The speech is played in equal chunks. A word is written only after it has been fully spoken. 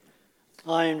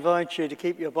I invite you to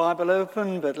keep your Bible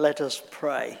open, but let us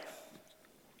pray.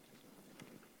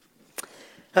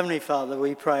 Heavenly Father,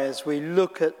 we pray as we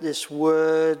look at this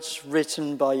words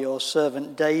written by your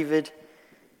servant David,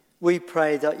 we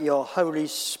pray that your Holy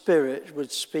Spirit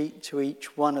would speak to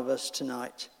each one of us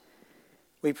tonight.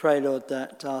 We pray, Lord,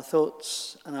 that our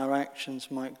thoughts and our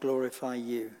actions might glorify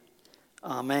you.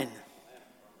 Amen.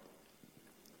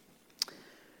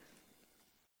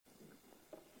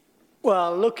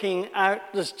 Well, looking out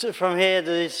from here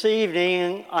this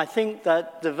evening, I think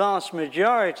that the vast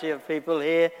majority of people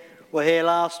here were here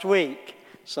last week,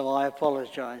 so I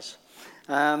apologise.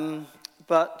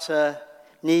 But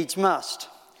needs must.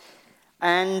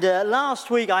 And last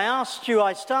week I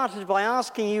started by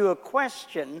asking you a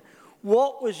question.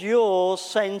 What was your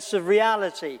sense of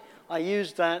reality? I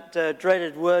used that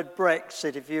dreaded word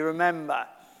Brexit, if you remember.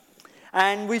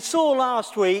 And we saw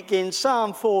last week in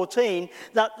Psalm 14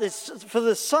 that for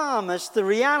the psalmist, the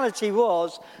reality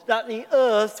was that the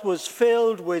earth was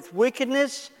filled with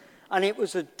wickedness and it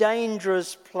was a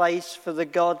dangerous place for the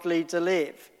godly to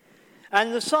live.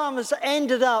 And the psalmist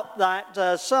ended up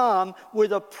that psalm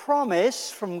with a promise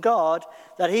from God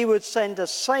that he would send a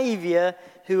saviour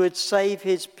who would save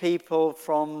his people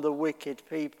from the wicked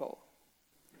people.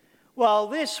 Well,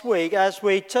 this week, as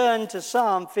we turn to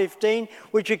Psalm 15,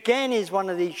 which again is one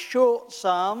of these short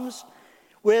psalms,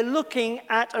 we're looking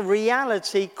at a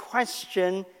reality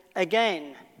question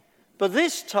again. But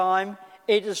this time,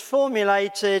 it is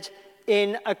formulated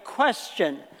in a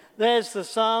question. There's the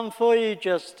psalm for you,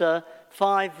 just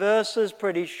 5 verses,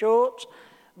 pretty short.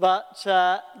 But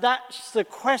that's the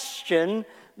question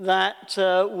that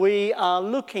we are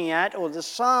looking at, or the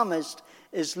psalmist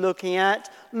is looking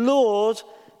at. Lord,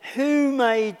 who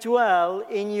may dwell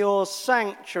in your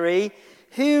sanctuary?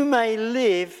 Who may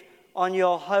live on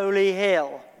your holy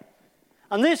hill?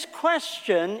 And this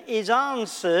question is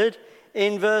answered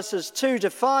in verses 2 to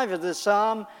 5 of the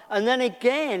psalm, and then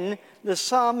again the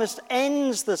psalmist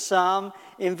ends the psalm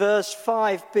in verse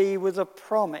 5b with a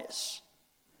promise.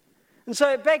 And so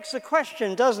it begs the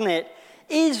question, doesn't it?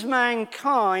 Is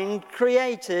mankind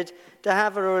created to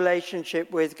have a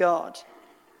relationship with God?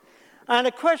 And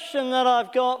a question that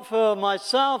I've got for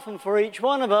myself and for each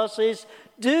one of us is,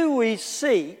 do we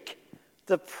seek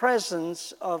the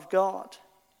presence of God?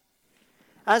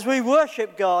 As we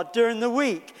worship God during the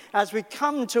week, as we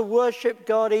come to worship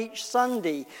God each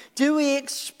Sunday, do we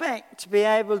expect to be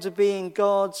able to be in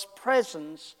God's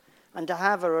presence and to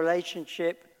have a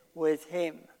relationship with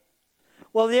him?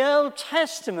 Well, the Old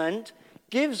Testament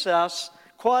gives us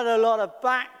quite a lot of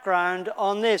background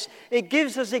on this. It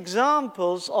gives us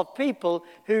examples of people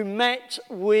who met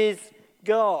with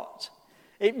God.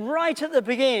 Right at the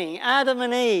beginning, Adam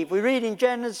and Eve, we read in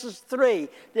Genesis 3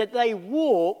 that they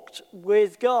walked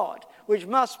with God, which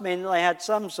must mean they had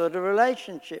some sort of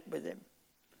relationship with him.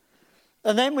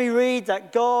 And then we read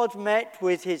that God met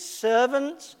with his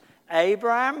servants,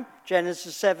 Abraham,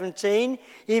 Genesis 17.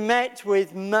 He met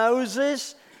with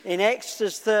Moses in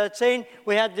Exodus 13.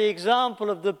 We had the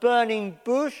example of the burning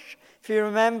bush, if you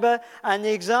remember, and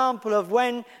the example of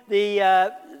when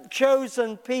the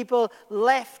chosen people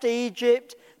left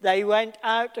Egypt. They went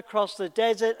out across the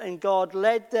desert and God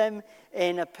led them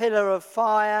in a pillar of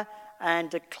fire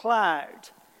and a cloud.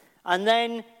 And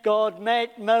then God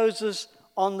met Moses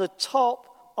on the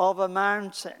top of a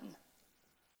mountain.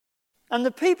 And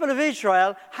the people of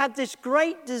Israel had this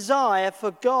great desire for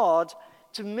God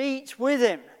to meet with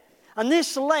him. And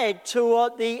this led to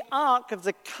the Ark of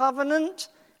the Covenant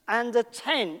and the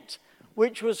tent,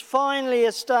 which was finally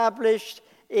established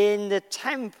in the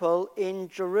temple in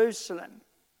Jerusalem.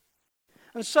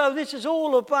 And so this is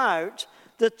all about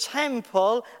the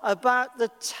temple, about the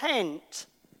tent,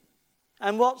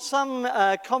 and what some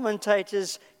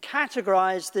commentators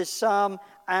categorize this psalm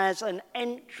as an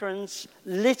entrance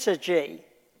liturgy.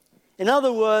 In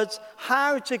other words,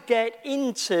 how to get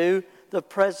into the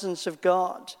presence of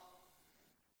God.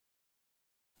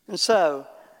 And so,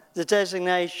 the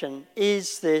designation,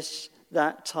 is this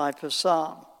that type of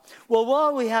psalm? Well,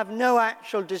 while we have no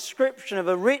actual description of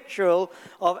a ritual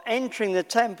of entering the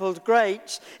temple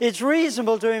gates, it's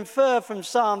reasonable to infer from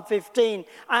Psalm 15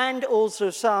 and also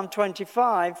Psalm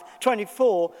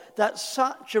 24 that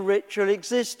such a ritual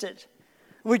existed.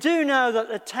 We do know that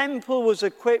the temple was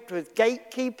equipped with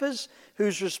gatekeepers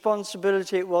whose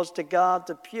responsibility it was to guard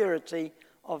the purity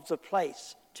of the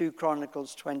place. 2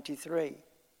 Chronicles 23.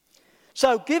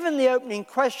 So given the opening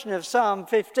question of Psalm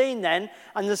 15 then,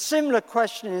 and the similar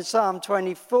question in Psalm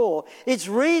 24, it's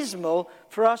reasonable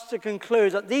for us to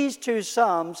conclude that these two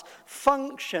psalms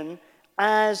function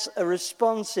as a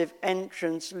responsive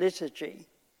entrance liturgy.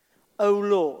 O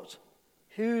Lord,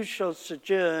 Who shall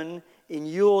sojourn in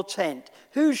your tent?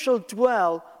 Who shall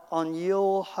dwell on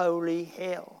your holy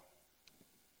hill?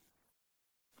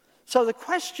 So the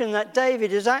question that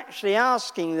David is actually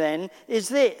asking then is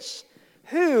this: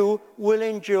 who will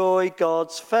enjoy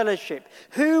God's fellowship?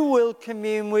 Who will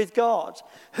commune with God?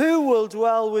 Who will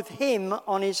dwell with him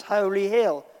on his holy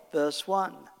hill? Verse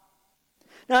 1.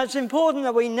 Now, it's important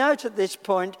that we note at this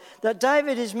point that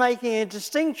David is making a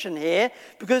distinction here,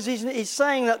 because he's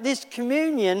saying that this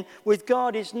communion with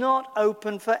God is not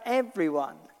open for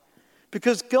everyone,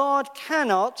 because God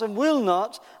cannot and will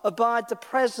not abide the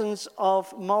presence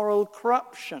of moral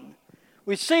corruption.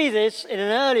 We see this in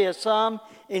an earlier psalm,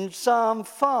 in Psalm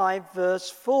 5, verse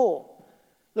 4.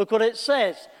 Look what it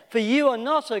says: "For you are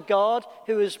not a God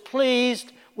who is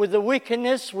pleased with the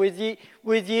wickedness with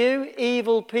you,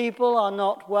 evil people are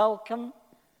not welcome."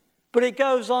 But it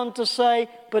goes on to say,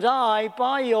 "But I,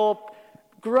 by your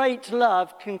great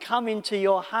love, can come into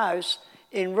your house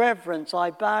in reverence.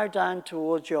 I bow down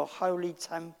towards your holy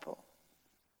temple."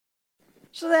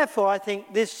 So therefore, I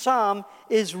think this psalm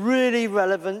is really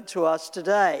relevant to us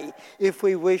today if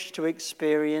we wish to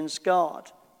experience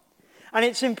God. And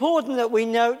it's important that we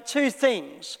note two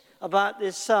things about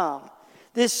this psalm.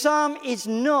 This psalm is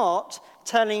not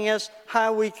telling us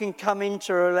how we can come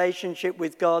into a relationship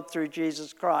with God through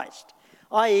Jesus Christ,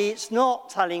 i.e., it's not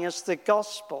telling us the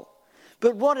gospel.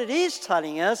 But what it is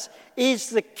telling us is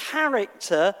the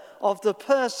character of the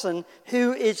person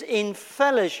who is in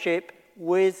fellowship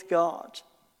with God.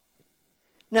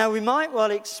 Now, we might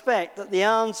well expect that the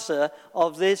answer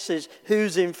of this is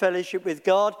who's in fellowship with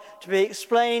God to be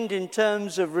explained in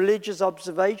terms of religious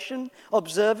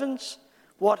observance,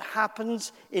 what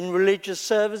happens in religious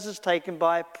services taken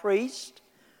by a priest,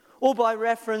 or by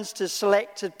reference to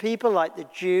selected people like the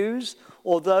Jews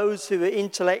or those who are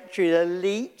intellectually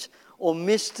elite or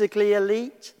mystically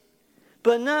elite.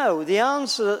 But no, the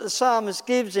answer that the psalmist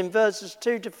gives in verses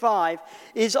 2 to 5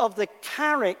 is of the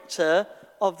character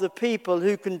of the people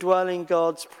who can dwell in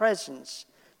God's presence,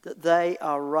 that they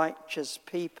are righteous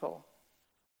people.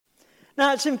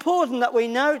 Now, it's important that we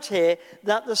note here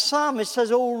that the psalmist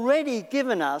has already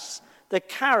given us the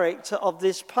character of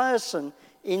this person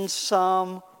in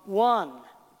Psalm 1.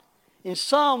 In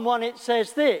Psalm 1 it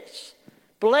says this: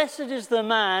 "Blessed is the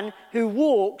man who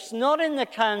walks not in the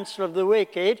counsel of the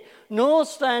wicked, nor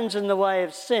stands in the way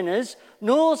of sinners,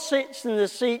 nor sits in the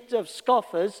seat of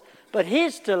scoffers, but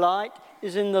his delight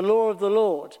is in the law of the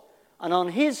Lord, and on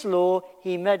his law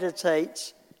he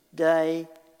meditates day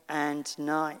and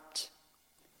night."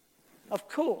 Of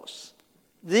course,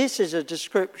 this is a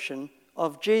description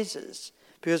of Jesus,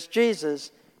 because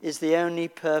Jesus is the only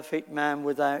perfect man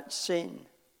without sin.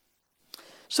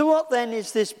 So what then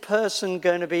is this person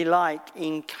going to be like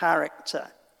in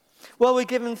character? Well, we're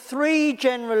given three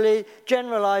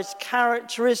generalized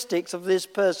characteristics of this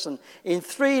person in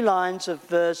 3 lines of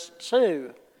verse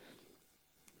 2.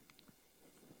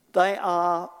 They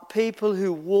are people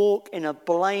who walk in a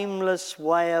blameless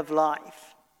way of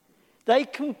life. They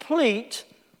complete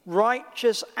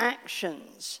righteous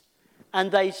actions,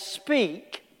 and they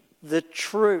speak the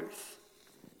truth.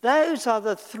 Those are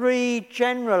the 3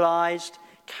 generalized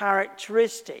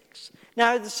characteristics.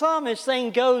 Now, the psalmist then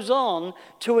goes on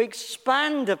to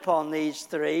expand upon these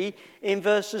 3 in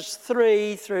verses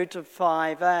 3 through to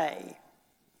 5a.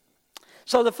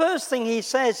 So the first thing he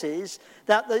says is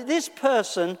that this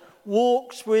person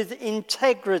walks with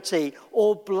integrity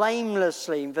or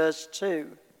blamelessly in verse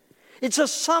 2. It's a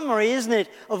summary, isn't it,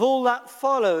 of all that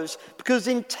follows, because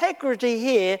integrity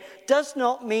here does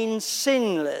not mean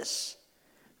sinless,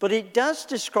 but it does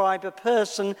describe a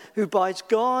person who by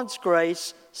God's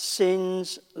grace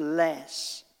sins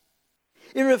less.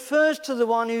 It refers to the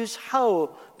one who's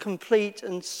whole, complete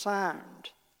and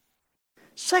sound.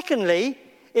 Secondly,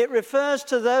 it refers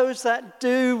to those that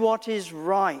do what is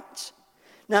right.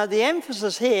 Now, the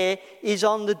emphasis here is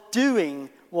on the doing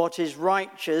what is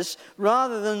righteous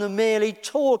rather than the merely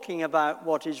talking about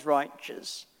what is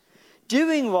righteous.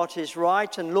 Doing what is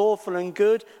right and lawful and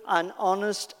good and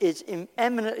honest is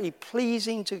eminently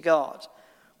pleasing to God,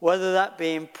 whether that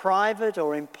be in private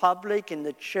or in public, in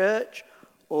the church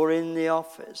or in the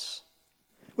office.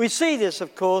 We see this,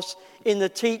 of course, in the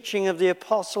teaching of the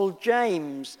Apostle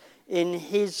James in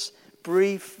his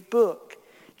brief book.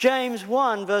 James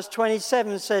 1 verse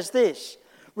 27 says this: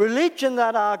 "Religion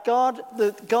that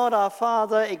God our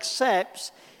Father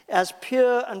accepts as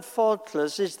pure and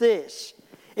faultless is this: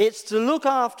 it's to look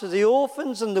after the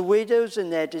orphans and the widows in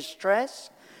their distress,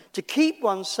 to keep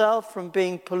oneself from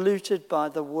being polluted by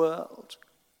the world."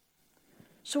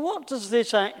 So what does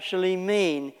this actually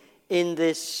mean in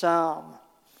this psalm?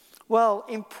 Well,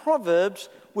 in Proverbs,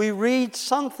 we read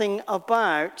something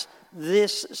about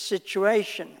this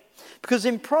situation. Because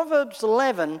in Proverbs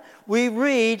 11, we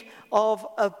read of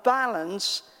a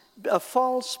balance, a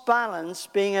false balance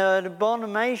being an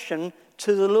abomination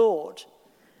to the Lord.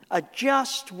 A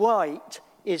just weight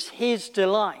is his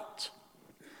delight.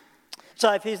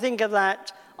 So if you think of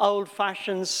that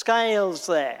old-fashioned scales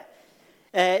there,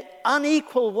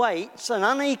 unequal weights and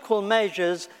unequal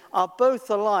measures are both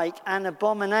alike an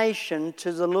abomination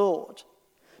to the Lord.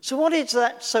 So what is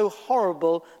that so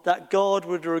horrible that God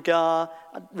would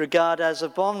regard as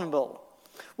abominable?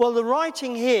 Well, the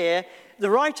writer here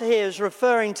is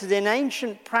referring to an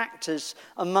ancient practice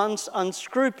amongst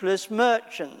unscrupulous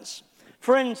merchants.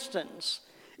 For instance,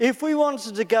 if we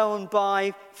wanted to go and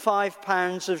buy 5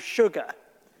 pounds of sugar,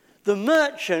 the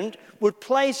merchant would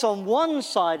place on one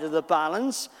side of the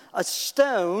balance a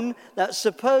stone that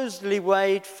supposedly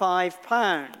weighed 5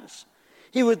 pounds.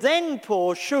 He would then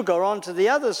pour sugar onto the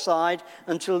other side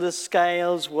until the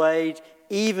scales weighed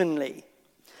evenly.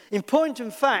 In point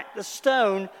of fact, the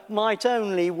stone might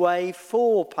only weigh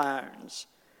 4 pounds,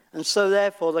 and so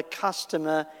therefore the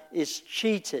customer is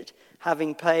cheated,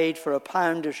 having paid for a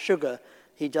pound of sugar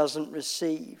he doesn't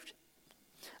receive.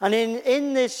 And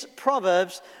in this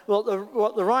Proverbs, what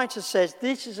the writer says,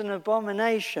 this is an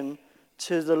abomination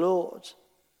to the Lord.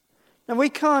 Now, we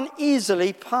can't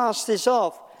easily pass this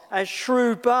off as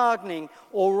shrewd bargaining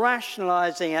or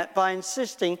rationalizing it by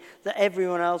insisting that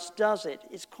everyone else does it.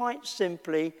 It's quite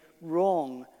simply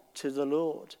wrong to the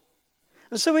Lord.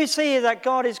 And so we see that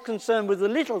God is concerned with the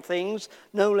little things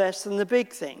no less than the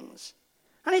big things.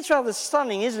 And it's rather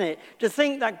stunning, isn't it, to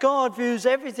think that God views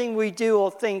everything we do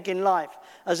or think in life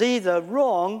as either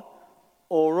wrong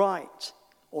or right,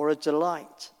 or a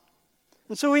delight.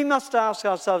 And so we must ask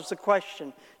ourselves the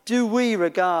question, do we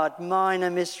regard minor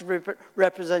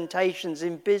misrepresentations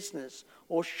in business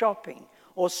or shopping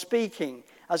or speaking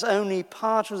as only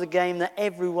part of the game that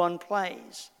everyone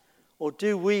plays? Or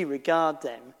do we regard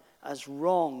them as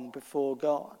wrong before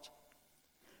God?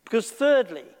 Because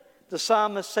thirdly, the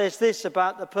psalmist says this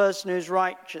about the person who's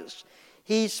righteous.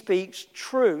 He speaks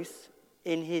truth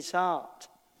in his heart.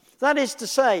 That is to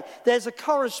say, there's a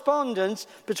correspondence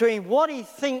between what he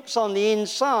thinks on the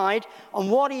inside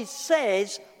and what he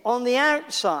says on the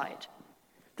outside.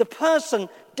 The person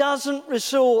doesn't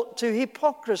resort to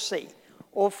hypocrisy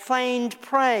or feigned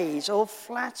praise or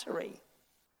flattery.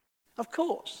 Of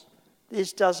course,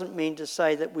 this doesn't mean to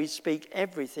say that we speak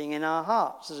everything in our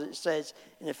hearts, as it says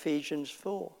in Ephesians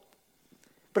 4.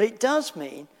 But it does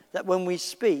mean that when we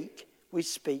speak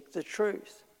the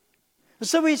truth. And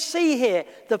so we see here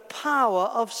the power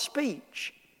of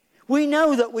speech. We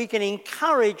know that we can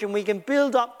encourage and we can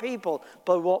build up people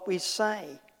by what we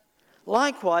say.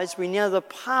 Likewise, we know the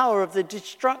power of the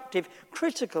destructive,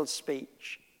 critical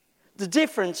speech. The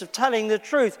difference of telling the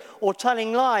truth or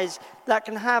telling lies that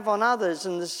can have on others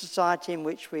and the society in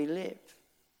which we live.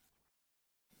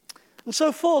 And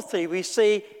so fourthly, we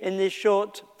see in this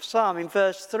short psalm in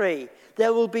verse 3,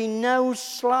 there will be no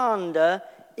slander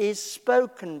is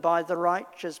spoken by the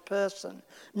righteous person.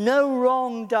 No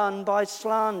wrong done by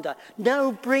slander.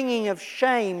 No bringing of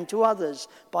shame to others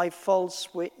by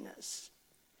false witness.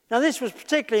 Now this was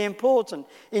particularly important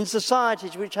in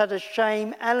societies which had a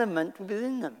shame element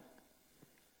within them.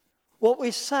 What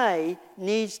we say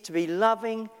needs to be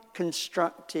loving,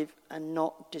 constructive, and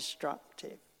not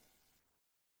destructive.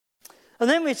 And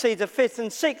then we see the fifth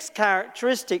and sixth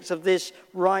characteristics of this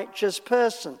righteous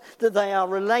person, that they are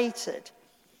related.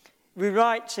 We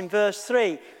write in verse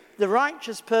 3, the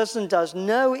righteous person does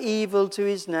no evil to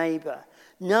his neighbour,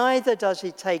 neither does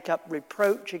he take up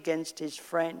reproach against his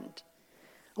friend.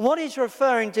 And what he's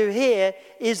referring to here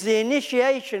is the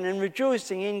initiation and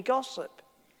rejoicing in gossip.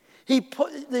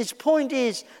 His point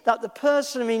is that the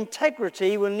person of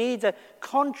integrity will neither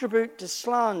contribute to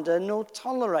slander nor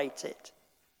tolerate it.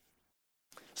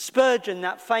 Spurgeon,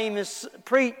 that famous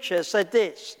preacher, said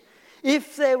this,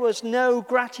 if there was no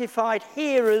gratified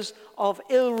hearers of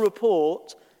ill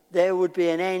report, there would be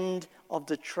an end of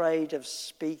the trade of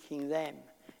speaking them.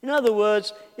 In other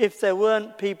words, if there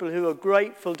weren't people who are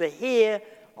grateful to hear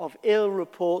of ill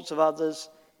reports of others,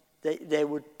 there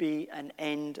would be an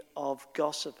end of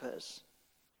gossipers.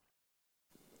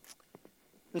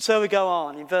 And so we go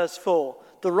on in verse 4.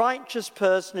 The righteous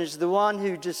person is the one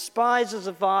who despises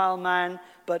a vile man,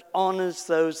 but honours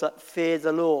those that fear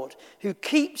the Lord, who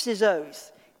keeps his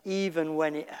oath even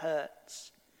when it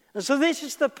hurts. And so this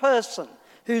is the person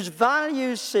whose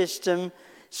value system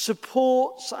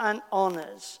supports and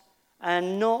honours,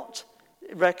 and not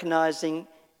recognising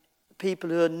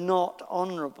people who are not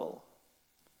honourable.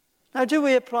 Now, do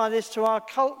we apply this to our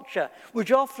culture,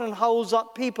 which often holds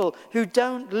up people who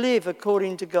don't live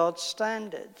according to God's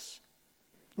standards?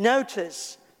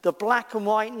 Notice the black and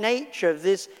white nature of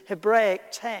this Hebraic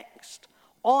text.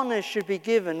 Honor should be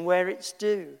given where it's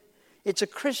due. It's a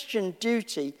Christian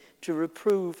duty to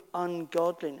reprove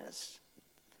ungodliness.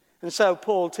 And so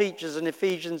Paul teaches in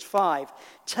Ephesians 5,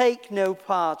 take no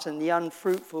part in the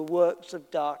unfruitful works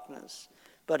of darkness,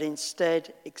 but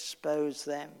instead expose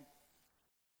them.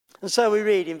 And so we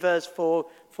read in verse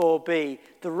 4b,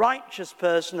 the righteous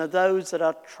person are those that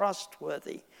are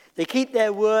trustworthy. They keep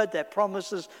their word, their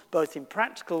promises, both in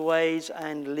practical ways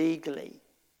and legally.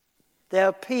 They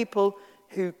are people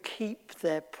who keep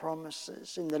their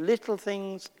promises in the little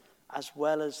things as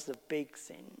well as the big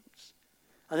things.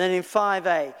 And then in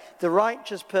 5a, the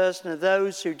righteous person are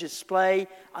those who display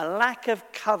a lack of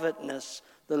covetousness,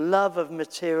 the love of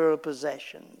material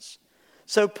possessions.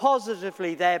 So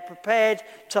positively, they're prepared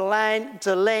to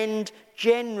lend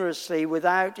generously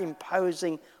without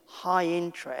imposing high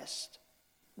interest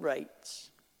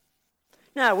rates.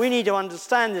 Now, we need to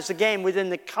understand this again within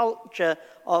the culture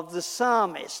of the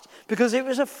psalmist, because it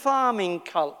was a farming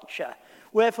culture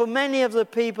where for many of the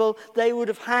people, they would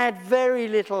have had very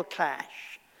little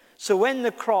cash. So when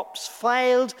the crops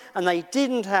failed and they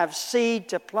didn't have seed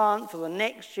to plant for the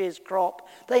next year's crop,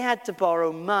 they had to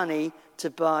borrow money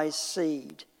to buy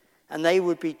seed. And they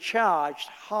would be charged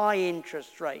high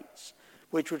interest rates,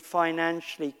 which would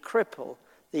financially cripple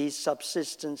these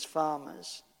subsistence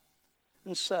farmers.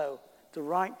 And so the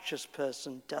righteous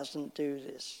person doesn't do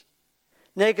this.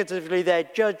 Negatively, their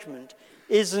judgment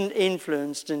isn't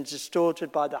influenced and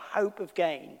distorted by the hope of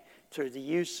gain through the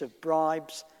use of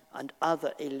bribes and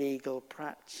other illegal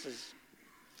practices.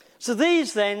 So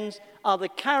these then are the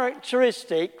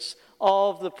characteristics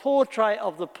of the portrait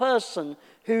of the person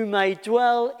who may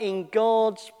dwell in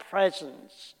God's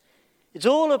presence. It's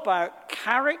all about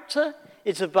character.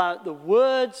 It's about the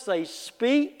words they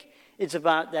speak. It's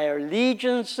about their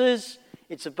allegiances.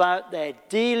 It's about their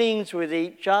dealings with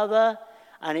each other.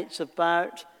 And it's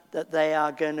about that they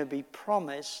are going to be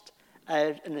promised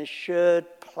an assured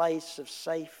place of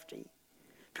safety.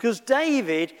 Because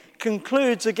David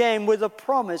concludes again with a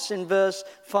promise in verse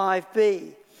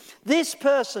 5b. This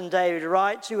person, David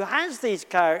writes, who has these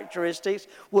characteristics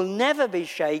will never be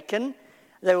shaken.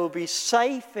 They will be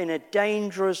safe in a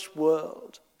dangerous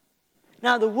world.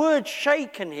 Now, the word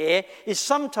shaken here is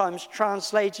sometimes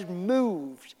translated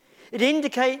moved. It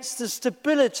indicates the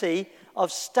stability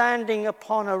of standing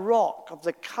upon a rock, of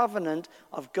the covenant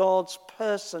of God's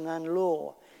person and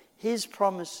law, his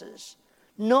promises,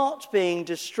 not being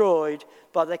destroyed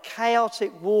by the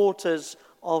chaotic waters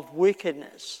of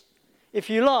wickedness. If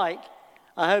you like,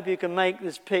 I hope you can make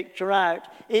this picture out.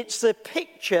 It's the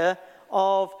picture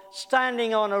of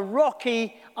standing on a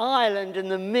rocky island in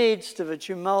the midst of a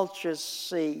tumultuous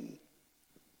sea.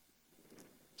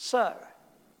 So,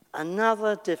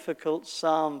 another difficult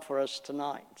psalm for us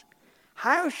tonight.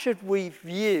 How should we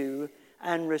view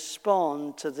and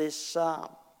respond to this psalm?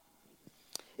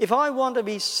 If I want to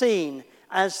be seen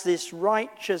as this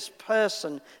righteous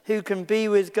person who can be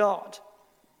with God,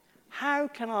 how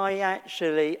can I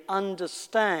actually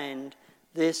understand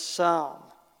this psalm?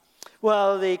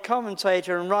 Well, the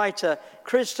commentator and writer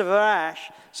Christopher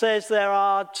Ash says there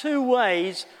are two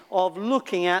ways of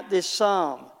looking at this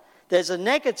psalm. There's a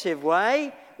negative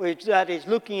way, that is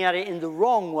looking at it in the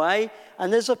wrong way,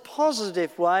 and there's a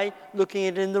positive way, looking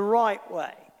at it in the right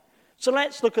way. So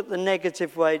let's look at the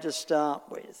negative way to start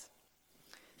with.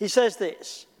 He says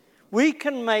this: we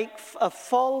can make a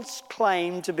false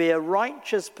claim to be a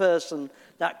righteous person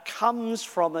that comes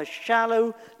from a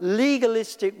shallow,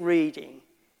 legalistic reading.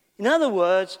 In other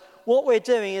words, what we're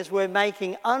doing is we're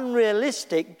making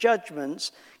unrealistic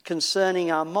judgments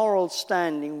concerning our moral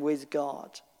standing with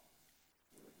God.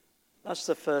 That's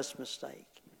the first mistake.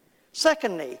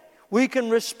 Secondly, we can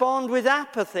respond with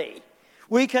apathy.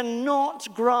 We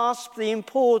cannot grasp the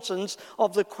importance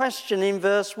of the question in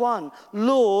verse 1,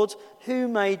 Lord, who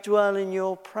may dwell in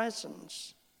your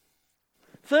presence?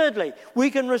 Thirdly, we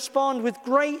can respond with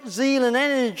great zeal and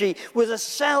energy, with a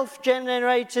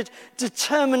self-generated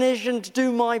determination to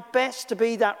do my best to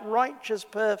be that righteous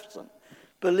person,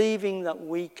 believing that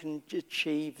we can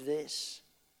achieve this.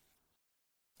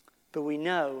 But we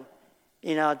know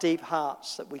in our deep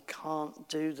hearts that we can't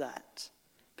do that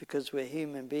because we're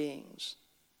human beings.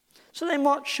 So then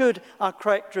what should our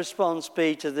correct response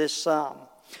be to this psalm?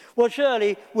 Well,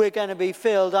 surely we're going to be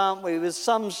filled, aren't we, with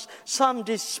some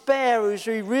despair as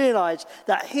we realize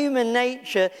that human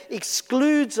nature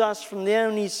excludes us from the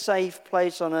only safe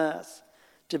place on earth,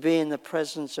 to be in the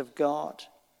presence of God.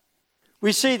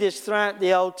 We see this throughout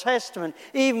the Old Testament,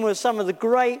 even with some of the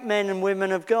great men and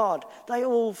women of God. They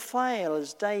all fail,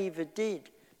 as David did,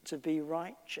 to be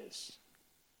righteous.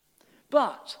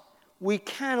 But we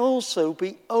can also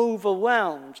be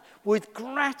overwhelmed with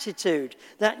gratitude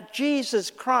that Jesus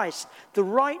Christ, the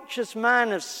righteous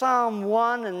man of Psalm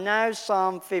 1 and now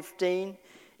Psalm 15,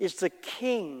 is the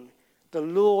King, the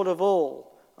Lord of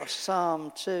all, of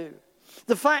Psalm 2.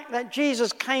 The fact that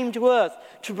Jesus came to earth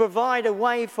to provide a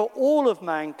way for all of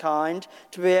mankind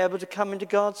to be able to come into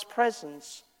God's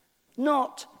presence.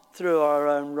 Not through our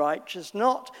own righteousness,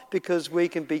 not because we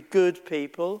can be good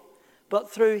people,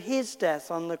 but through his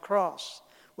death on the cross,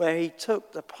 where he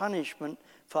took the punishment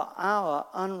for our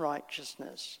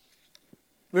unrighteousness.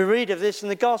 We read of this in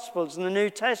the Gospels and the New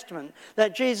Testament,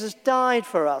 that Jesus died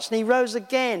for us and he rose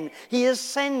again. He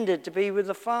ascended to be with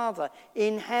the Father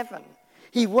in heaven.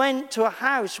 He went to a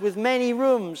house with many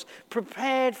rooms,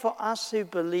 prepared for us who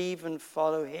believe and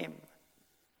follow him.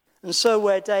 And so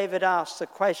where David asks the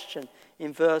question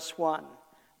in verse 1,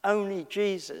 only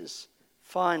Jesus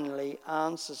finally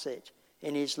answers it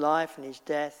in his life and his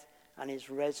death and his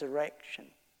resurrection.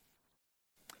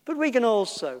 But we can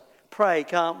also pray,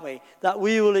 can't we, that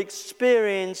we will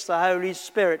experience the Holy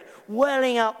Spirit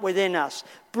welling up within us,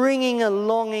 bringing a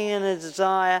longing and a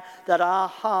desire that our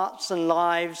hearts and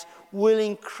lives will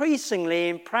increasingly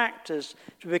in practice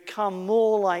to become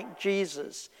more like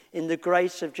Jesus in the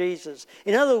grace of Jesus.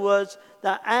 In other words,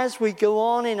 that as we go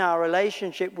on in our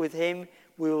relationship with him,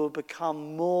 we will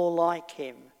become more like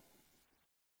him.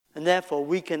 And therefore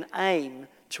we can aim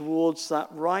towards that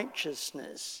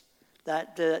righteousness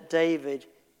that David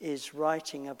is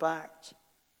writing about.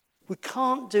 We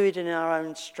can't do it in our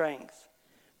own strength,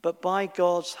 but by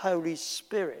God's Holy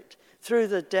Spirit, through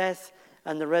the death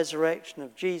and the resurrection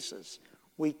of Jesus,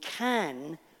 we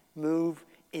can move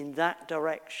in that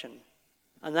direction.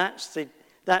 And that's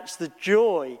the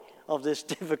joy of this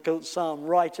difficult psalm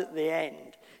right at the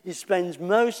end. He spends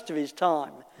most of his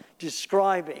time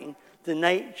describing the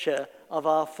nature of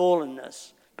our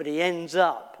fallenness, but he ends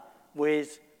up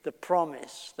with the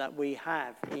promise that we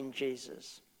have in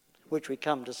Jesus, which we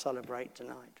come to celebrate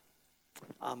tonight.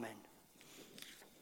 Amen.